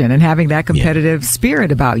competition and having that competitive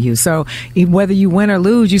spirit about you. So whether you win or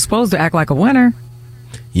lose, you're supposed to act like a winner.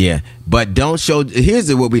 Yeah, but don't show.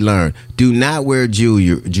 Here's what we learned: do not wear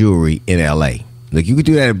jewelry in L.A. Look, you could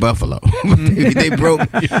do that in Buffalo. They broke.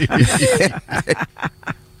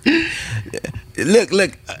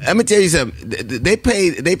 Look. I'm gonna tell you something. They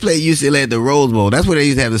played UCLA at the Rose Bowl. That's where they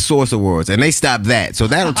used to have the Source Awards, and they stopped that. So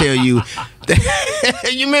that'll tell you.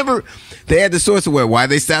 You remember they had the Source Award. Why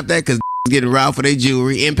they stopped that? Because getting robbed for their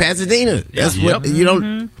jewelry in Pasadena. That's what you don't.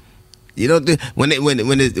 Mm-hmm. You don't do when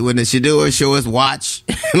the Shador show us watch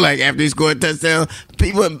like after he scored a touchdown.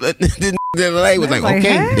 People in LA was like, okay,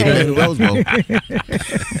 hey. they play the Rose Bowl.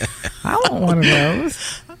 I want one of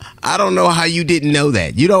those. I don't know how you didn't know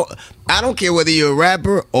that. I don't care whether you're a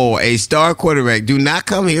rapper or a star quarterback. Do not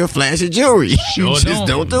come here and flash your jewelry. Sure Just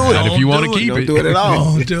don't do it. Not if you want to keep it. Don't do it at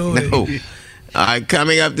all. Don't do it. No. All right,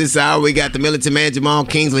 coming up this hour, we got the militant man, Jamal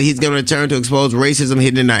Kingsley. He's going to return to expose racism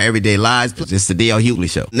hidden in our everyday lives. It's the D.L. Hughley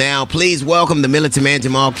Show. Now, please welcome the militant man,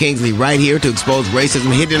 Jamal Kingsley, right here to expose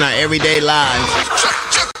racism hidden in our everyday lives.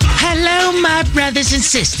 Hello, my brothers and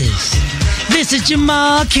sisters. This is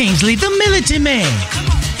Jamal Kingsley, the militant man,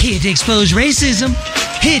 here to expose racism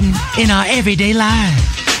hidden in our everyday lives.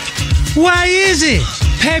 Why is it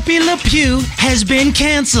Pepe Le Pew has been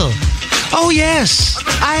canceled? Oh, yes,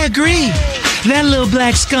 I agree. That little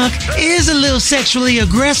black skunk is a little sexually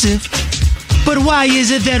aggressive. But why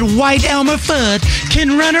is it that white Elmer Fudd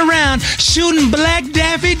can run around shooting black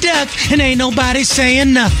Daffy Duck and ain't nobody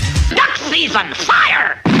saying nothing? Duck season,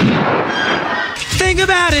 fire! Think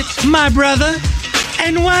about it, my brother.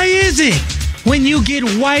 And why is it when you get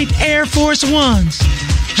white Air Force Ones,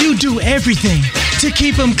 you do everything to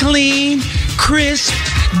keep them clean, crisp,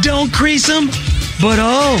 don't crease them? But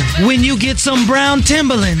when you get some brown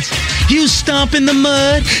Timberlands, you stomp in the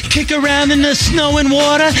mud, kick around in the snow and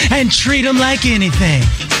water, and treat them like anything.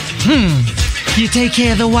 You take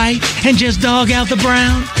care of the white and just dog out the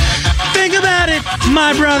brown? Think about it,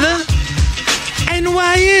 my brother. And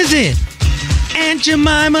why is it Aunt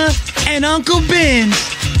Jemima and Uncle Ben's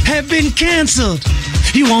have been canceled?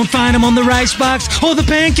 You won't find them on the rice box or the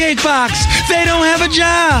pancake box. They don't have a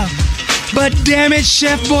job. But damn it,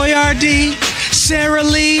 Chef Boyardee, Sarah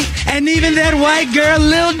Lee, and even that white girl,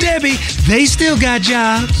 Lil Debbie, they still got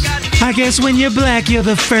jobs. I guess when you're black, you're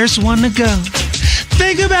the first one to go.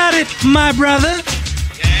 Think about it, my brother.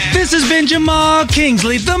 This has been Jamal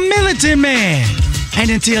Kingsley, the militant man. And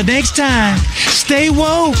until next time, stay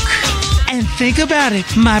woke and think about it,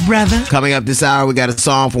 my brother. Coming up this hour, we got a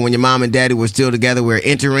song from when your mom and daddy were still together. We're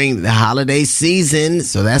entering the holiday season,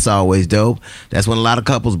 so that's always dope. That's when a lot of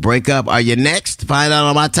couples break up. Are you next? Find out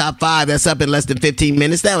on my top 5. That's up in less than 15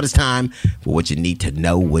 minutes. Now it's time for what you need to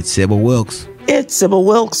know with Sybil Wilkes. It's Sybil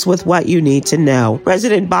Wilkes with what you need to know.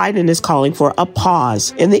 President Biden is calling for a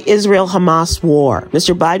pause in the Israel-Hamas war.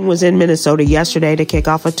 Mr. Biden was in Minnesota yesterday to kick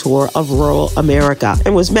off a tour of rural America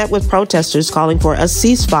and was met with protesters calling for a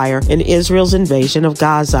ceasefire in Israel's invasion of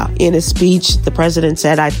Gaza. In his speech, the president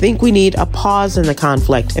said, "I think we need a pause in the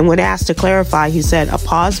conflict." And when asked to clarify, he said, "A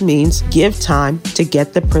pause means give time to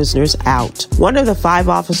get the prisoners out." One of the 5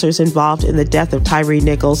 officers involved in the death of Tyree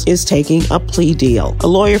Nichols is taking a plea deal. A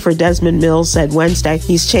lawyer for Desmond Mills said Wednesday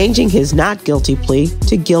he's changing his not guilty plea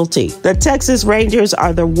to guilty. The Texas Rangers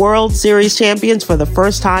are the World Series champions for the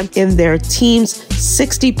first time in their team's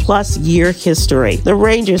 60-plus year history. The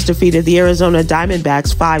Rangers defeated the Arizona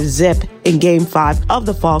Diamondbacks 5-0 in Game 5 of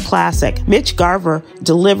the Fall Classic. Mitch Garver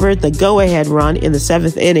delivered the go-ahead run in the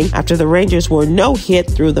 7th inning after the Rangers were no-hit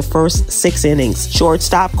through the first 6 innings.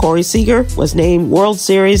 Shortstop Corey Seager was named World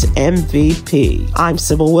Series MVP. I'm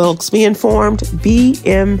Sybil Wilkes. Be informed, be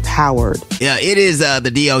empowered. Yeah, it is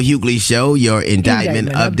the D.L. Hughley Show, your indictment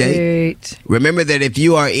update. Remember that if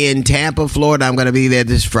you are in Tampa, Florida, I'm going to be there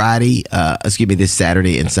this Saturday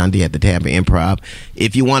and Sunday at the Tampa Improv.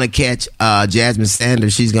 If you want to catch Jasmine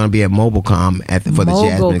Sanders, she's going to be at MobileCom for the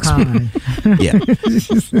Jasmine Experience.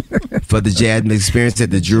 Yeah, for the Jasmine Experience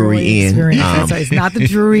at the Drury Inn. It's not the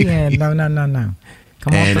Drury Inn. No.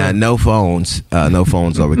 Come on, and no phones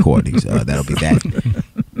or recordings. That'll be that.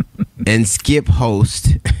 And Skip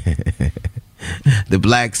host the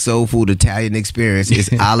Black Soul Food Italian Experience is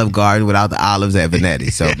Olive Garden without the olives at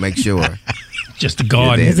Vanetti. So make sure. Just the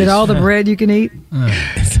garden. Is it all the bread you can eat?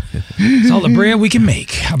 It's all the bread we can make.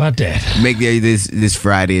 How about that? Make there this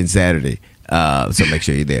Friday and Saturday. So make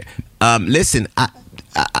sure you're there. Listen,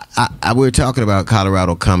 we were talking about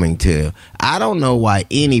Colorado coming to. I don't know why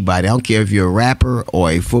anybody, I don't care if you're a rapper or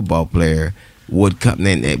a football player, would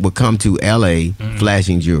come to L.A.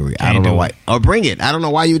 flashing jewelry. I don't know why. Or bring it. I don't know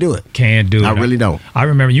why you do it. Can't do it. I really don't.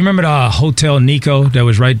 You remember the Hotel Nico that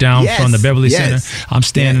was right down from the Beverly Center? I'm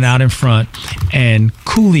standing out in front, and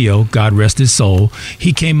Coolio, God rest his soul,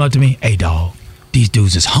 he came up to me, "Hey, dog, these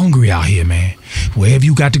dudes is hungry out here, man. Wherever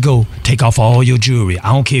you got to go, take off all your jewelry.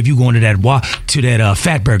 I don't care if you going to that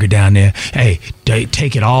Fat Burger down there. Hey,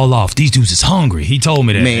 take it all off. These dudes is hungry." He told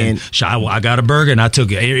me that. Man, I got a burger and I took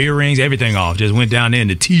earrings, everything off. Just went down there in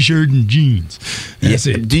the T-shirt and jeans. That's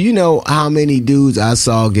it. Do you know how many dudes I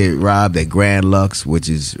saw get robbed at Grand Lux, which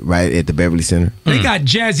is right at the Beverly Center? They got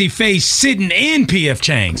Jazzy Face sitting in P.F.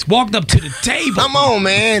 Chang's. Walked up to the table. Come on,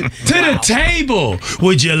 man. The table.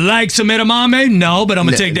 Would you like some edamame? No, but I'm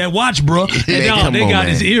going to take that watch, bro. And they got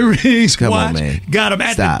his earrings, watch. Got him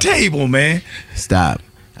at the table, man. Stop.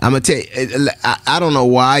 I'm going to tell you, I don't know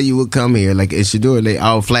why you would come here. Like, it should do it. They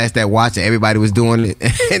all flash that watch and everybody was doing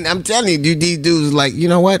it. And I'm telling you, these dudes was like, you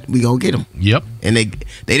know what? We going to get them. Yep. And they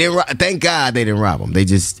didn't, thank God they didn't rob them. They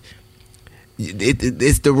just,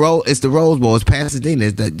 it's the Rose Bowl. It's Pasadena.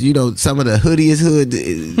 It's the, some of the hoodiest hood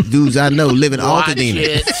dudes I know live in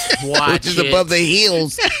Altadena. Which is above the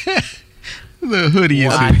hills. The hoodie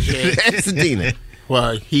is Pasadena.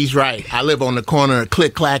 Well, he's right. I live on the corner of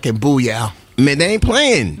Click Clack and Booyah. Man, they ain't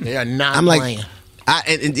playing. They are not Like, playing.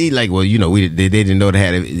 and he like, well, they didn't know they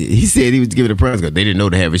had it. He said he was giving a press conference. They didn't know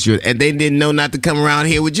they have it. And they didn't know not to come around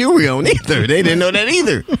here with jewelry on either. They didn't know that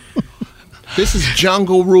either. This is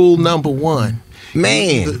jungle rule number 1.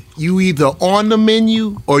 Man. You either on the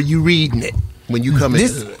menu or you reading it when you come in the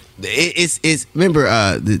hood. It's remember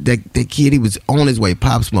that kid, he was on his way,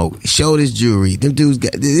 Pop Smoke, showed his jewelry. Them dudes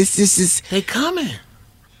got this. They coming.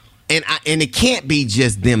 And it can't be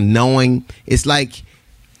just them knowing. It's like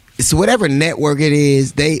it's whatever network it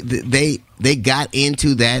is. They got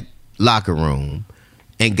into that locker room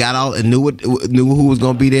and got all and knew who was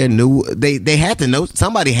going to be there. Knew they had to know.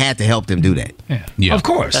 Somebody had to help them do that. Yeah. Of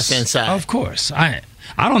course. That's inside. Of course. I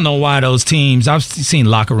don't know why those teams, I've seen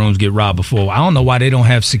locker rooms get robbed before. I don't know why they don't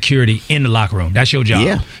have security in the locker room. That's your job.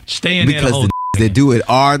 Yeah. Stay in there the whole that do it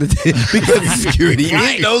are because of security. You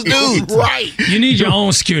need those dudes. Right. You need your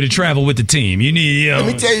own security to travel with the team. You need Let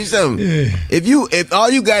me tell you something. Yeah. If all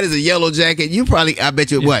you got is a yellow jacket, you probably, I bet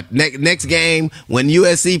you what, next game when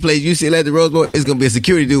USC plays UCLA at the Rose Bowl, it's gonna be a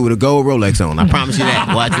security dude with a gold Rolex on. I promise you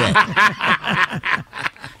that. Watch that.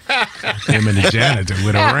 Him and the janitor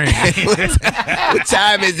with a ring. What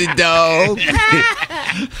time is it, dog?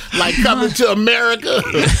 Like Coming to America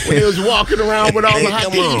when he was walking around with all the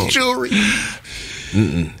high jewelry.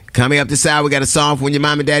 Coming up this hour, we got a song for when your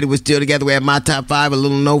mom and daddy was still together. We have my top 5, a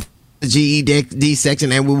little note the GED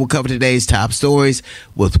section, and we will cover today's top stories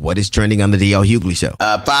with what is trending on the D.L. Hughley Show.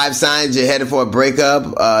 5 signs you're headed for a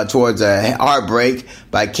breakup towards a heartbreak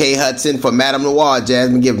by Kay Hudson for Madame Noir.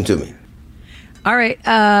 Jasmine, give them to me. All right,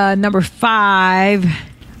 number 5.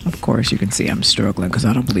 Of course, you can see I'm struggling because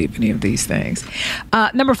I don't believe any of these things.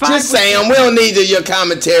 Number 5. Just say them. We don't need your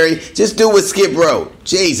commentary. Just do what Skip wrote.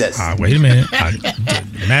 Jesus. Wait a minute.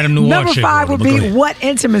 Madame Noir. Number 5 would be what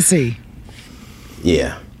intimacy?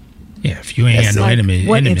 Yeah. Yeah, if you ain't got no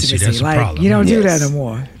intimacy, that's a problem. You don't do that no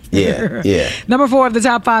more. Yeah. Number 4 of the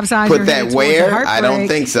top 5 signs. Put that where? I don't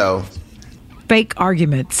think so. Fake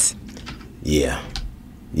arguments. Yeah.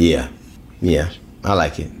 I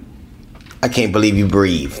like it. I can't believe you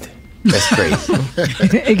breathed. That's crazy.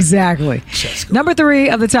 Exactly. Number 3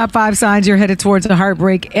 of the top 5 signs you're headed towards a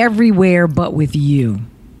heartbreak: everywhere but with you.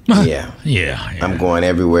 Yeah. Yeah. I'm going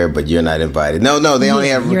everywhere, but you're not invited. No, they only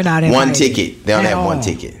have You're not one invited ticket. They only at have one all.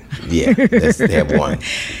 ticket. Yeah, they have one.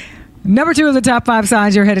 Number 2 of the top 5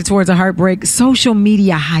 signs you're headed towards a heartbreak: social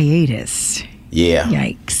media hiatus. Yeah.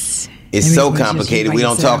 Yikes. It's That so means just complicated. by We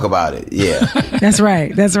don't yourself. talk about it. Yeah. That's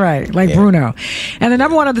right. Like Bruno. And the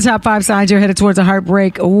number 1 of the top 5 signs you're headed towards a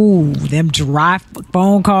heartbreak: ooh, them dry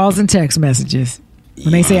phone calls and text messages.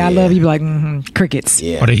 When they say I love you, be like, crickets.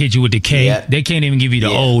 Yeah. Or they hit you with the K. Yeah. They can't even give you the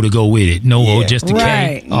O to go with it. No O, just the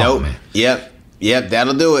Right. K. Nope. man. Yep,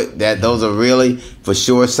 that'll do it. Those are really for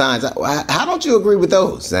sure signs. How don't you agree with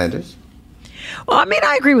those, Sanders? Well, I mean,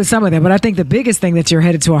 I agree with some of them, but I think the biggest thing that you're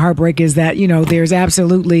headed to a heartbreak is that, there's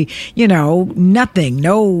absolutely, nothing,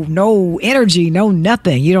 no energy, no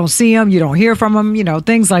nothing. You don't see them, you don't hear from them,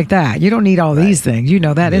 things like that. You don't need all these things. You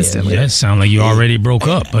know that instantly. That sounds like you already broke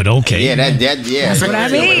up, but okay. Yeah, That's what I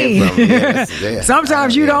mean.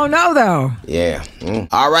 Sometimes you don't know, though. Yeah.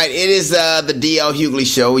 All right. It is the DL Hughley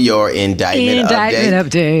Show. Your indictment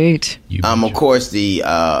update. Of course, the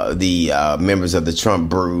members of the Trump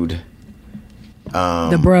brood.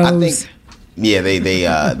 The bros. I think, they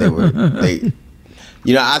were.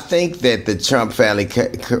 I think that the Trump family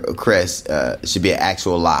crest should be an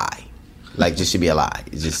actual lie. Like, just should be a lie.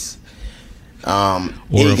 It's just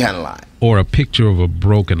any kind of lie. Or a picture of a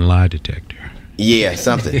broken lie detector. Yeah,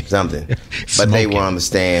 something. But they were on the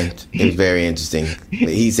stand. It was very interesting.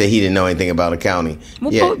 He said he didn't know anything about accounting.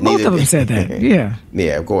 Well, both of them said that. Yeah.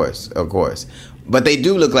 Yeah, of course. But they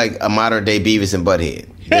do look like a modern day Beavis and Butthead.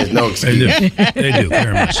 There's no excuse. They do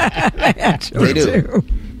very much. They do.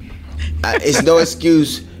 It's no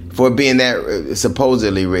excuse for being that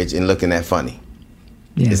supposedly rich and looking that funny.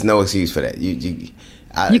 Yeah. There's no excuse for that. You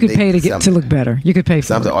could pay to look better. You could pay for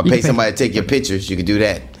something, it. or pay somebody to take your pictures. You could do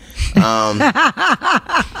that.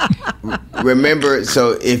 Remember,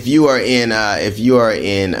 so if you are in Nashville,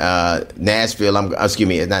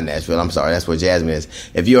 it's not Nashville. I'm sorry, that's where Jasmine is.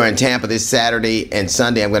 If you are in Tampa this Saturday and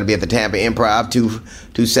Sunday, I'm going to be at the Tampa Improv two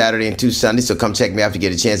Saturday and 2 Sunday. So come check me out if you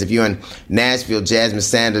get a chance. If you're in Nashville, Jasmine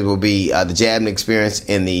Sanders will be the Jasmine Experience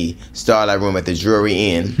in the Starlight Room at the Drury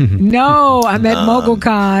Inn. No, I'm at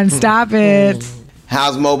MobileCon. Stop it.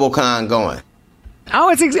 How's MobileCon going?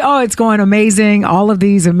 It's going amazing. All of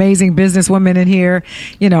these amazing businesswomen in here,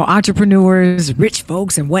 entrepreneurs, rich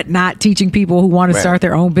folks and whatnot, teaching people who want to start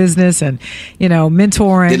their own business and,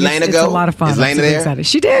 mentoring. Did Lena it's go? a lot of fun. Is Lena there? Excited.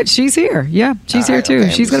 She did. She's here. Yeah, she's here too.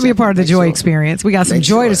 Okay. She's going to be a part of the Joy Experience. We got some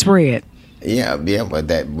joy to spread. Yeah,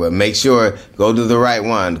 but make sure go to the right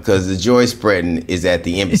one because the joy spreading is at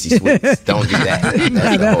the Embassy Suites. Don't do that.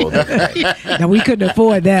 That's the whole thing. Now we couldn't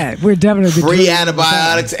afford that. We're definitely free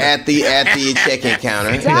antibiotics at the check-in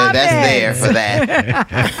counter. That's there for that.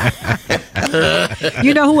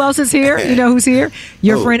 You know who else is here? You know who's here?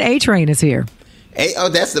 Your friend A Train is here.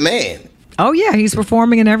 That's the man. Oh yeah, he's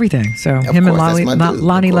performing and everything. So him and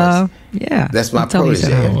Lonnie Love. Yeah, that's my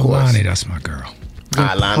protege. Of course, Lonnie, that's my girl.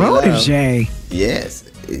 Protege. Yes.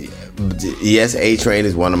 Yes, A Train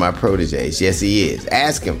is one of my proteges. Yes, he is.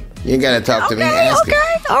 Ask him. You ain't got to talk to me. Ask him.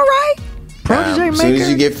 Okay, all right. Protege as soon as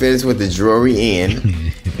you get finished with the Drury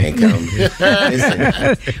Inn and come.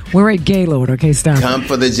 Listen, we're at Gaylord, okay, stop. Come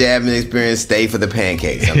for the Jasmine Experience, stay for the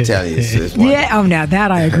pancakes. I'm telling you. It's yeah, now that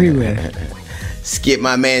I agree with. Skip,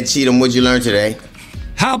 my man Cheatham, what'd you learn today?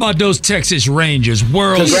 How about those Texas Rangers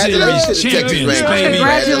World Series champions, baby?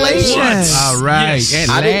 Congratulations. All right. Yes.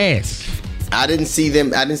 At last. I didn't see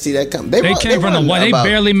them. I didn't see that come. They came from they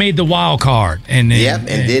barely made the wild card. And then,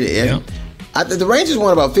 did it. Yeah. The Rangers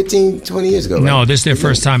won about 15, 20 years ago. Right? No, this is their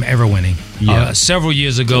first time ever winning. Yeah. Several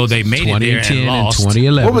years ago, they made it there and lost.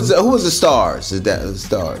 2011. Who was the Stars? Is that the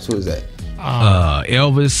Stars? Who was that?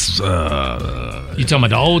 Elvis. You talking about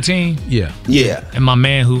the old team? Yeah. And my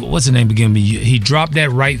man, what's his name again? He dropped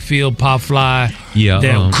that right field pop fly. Yeah.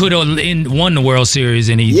 That could have won the World Series,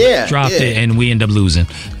 and he dropped it, and we end up losing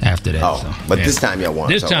after that. But this time y'all won.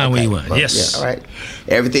 This time we won. Yes. Yeah, all right.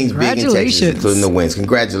 Everything's big in Texas, including the wins.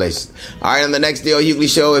 Congratulations. All right, on the next Dale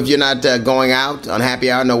Hughley Show, if you're not going out on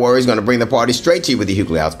happy hour, no worries. Going to bring the party straight to you with the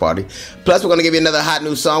Hughley House Party. Plus, we're going to give you another hot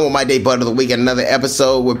new song with my day butt of the week and another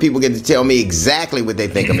episode where people get to tell me exactly what they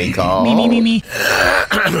think of me called. Me.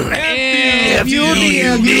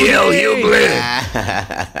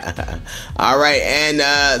 All right,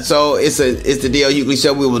 and so it's the Dale Hughley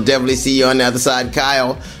Show. We will definitely see you on the other side.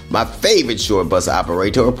 Kyle, my favorite short bus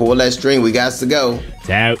operator, pull that string. We got to go.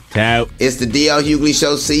 Tout. It's the DL Hughley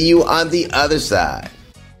Show. See you on the other side.